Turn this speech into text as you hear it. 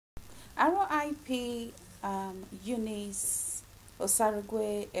RIP Eunice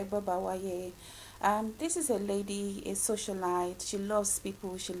Osaruegue Egbobawaye. This is a lady, a socialite. She loves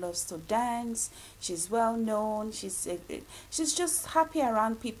people. She loves to dance. She's well known. She's just happy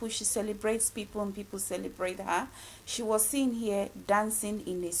around people. She celebrates people and people celebrate her. She was seen here dancing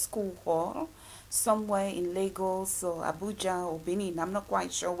in a school hall somewhere in Lagos or Abuja or Benin. I'm not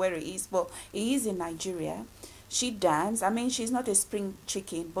quite sure where it is, but it is in Nigeria. She danced. I mean, she's not a spring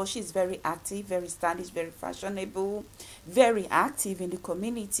chicken, but she's very active, very stylish, very fashionable, very active in the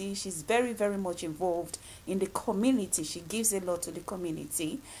community. She's very, very much involved in the community. She gives a lot to the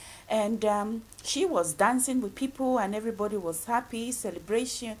community. And she was dancing with people and everybody was happy,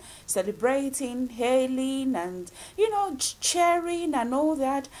 celebrating, hailing and, you know, cheering and all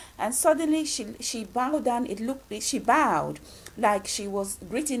that. And suddenly she bowed down. She bowed like she was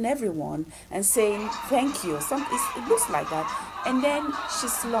greeting everyone and saying thank you. It looks like that. And then she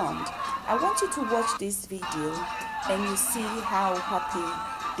slumped. I want you to watch this video and you see how happy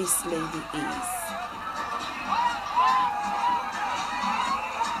this lady is.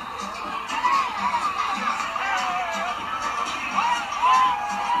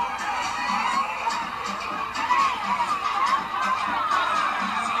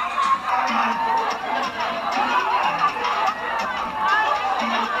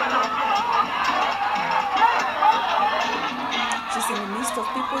 In the midst of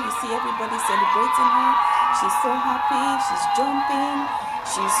people, you see everybody celebrating her. She's so happy, she's jumping,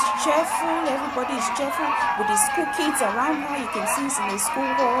 she's cheerful, everybody is cheerful with the school kids around her. You can see it's in a school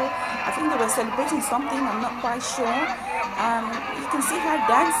hall. I think they were celebrating something, I'm not quite sure. You can see her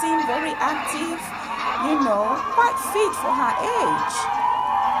dancing, very active, you know, quite fit for her age.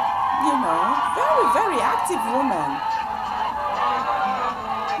 You know, very, very active woman.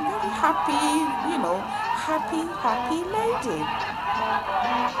 Very happy, you know, happy lady.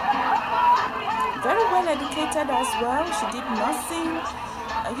 Very well educated as well. She did nursing.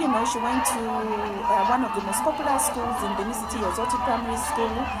 You know, she went to one of the most popular schools in Benin City, Ozoti Primary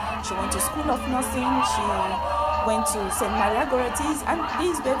School. She went to School of Nursing. She went to St. Maria Goretti's, and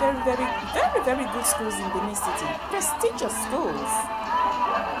these were very good schools in Benin City. Prestigious schools.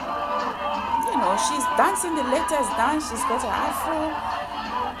 You know, she's dancing the latest dance. She's got her afro.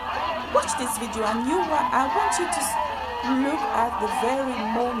 Watch this video, and I want you to look at the very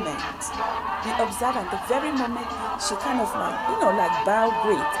moment, the observant, the very moment she kind of like, you know, like bow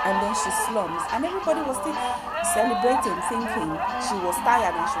great, and then she slumps, and everybody was still celebrating, thinking she was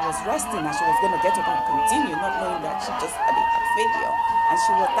tired and she was resting and she was going to get up and continue, not knowing that she just had a failure,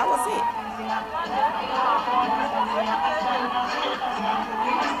 and that was it.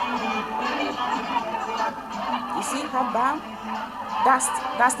 You see her bow? That's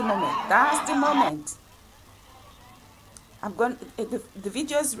the moment. That's the moment. I'm going. The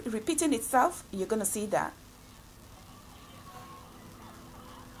video is repeating itself. You're gonna see that.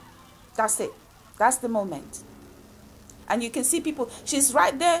 That's it. That's the moment. And you can see people. She's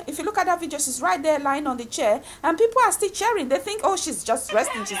right there. If you look at that video, she's right there lying on the chair, and people are still cheering. They think, oh, she's just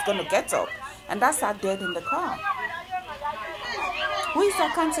resting. She's gonna get up, and that's her dead in the car. Who is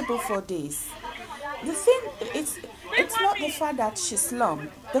accountable for this? The thing, it's not the fact that she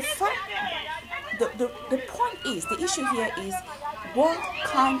slumped. The point is, the issue here is, what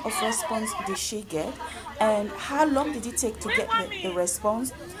kind of response did she get, and how long did it take to get the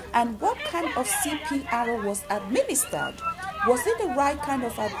response, and what kind of CPR was administered? Was it the right kind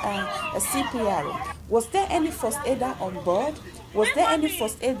of a CPR? Was there any first aider on board? Was there any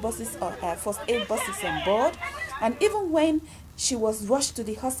first aid buses on board? And even when she was rushed to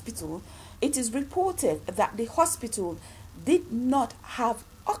the hospital, it is reported that the hospital did not have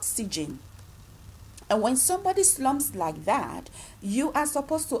oxygen. And when somebody slumps like that, you are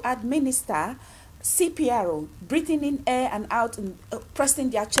supposed to administer CPR, breathing in air and out, and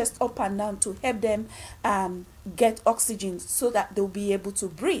pressing their chest up and down to help them get oxygen so that they'll be able to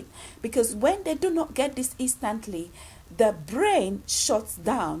breathe. Because when they do not get this instantly, the brain shuts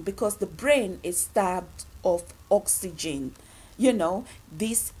down because the brain is starved of oxygen. You know,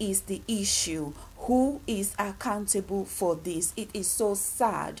 this is the issue. Who is accountable for this? It is so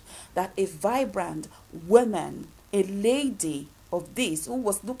sad that a vibrant woman, a lady of this, who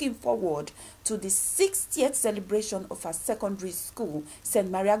was looking forward to the 60th celebration of her secondary school,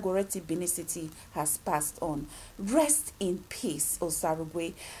 St. Maria Goretti, Benin City, has passed on. Rest in peace,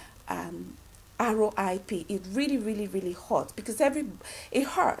 Osaruegue. RIP. It really hurt because it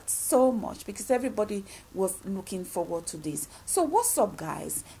hurts so much because everybody was looking forward to this. So what's up,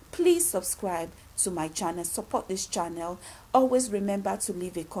 guys? Please subscribe to my channel. Support this channel. Always remember to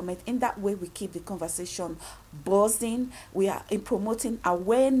leave a comment. In that way, we keep the conversation buzzing. We are promoting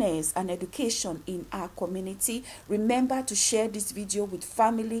awareness and education in our community. Remember to share this video with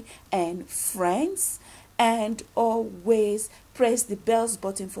family and friends. And always press the bells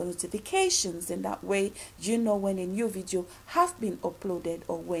button for notifications, and that way you know when a new video have been uploaded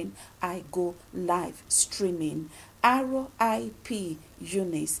or when I go live streaming. R.I.P.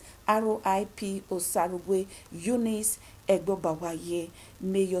 Eunice, R.I.P. Osaruegue, Eunice Egbobawaye.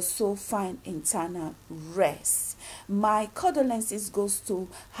 May your soul find eternal rest. My condolences goes to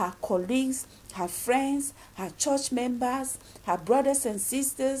her colleagues, her friends, her church members, her brothers and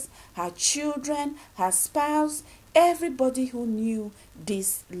sisters, her children, her spouse, everybody who knew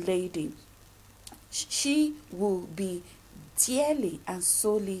this lady. She will be dearly and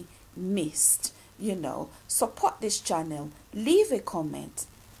sorely missed. You know, support this channel, leave a comment.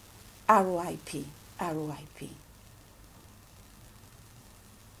 R.I.P. R.I.P.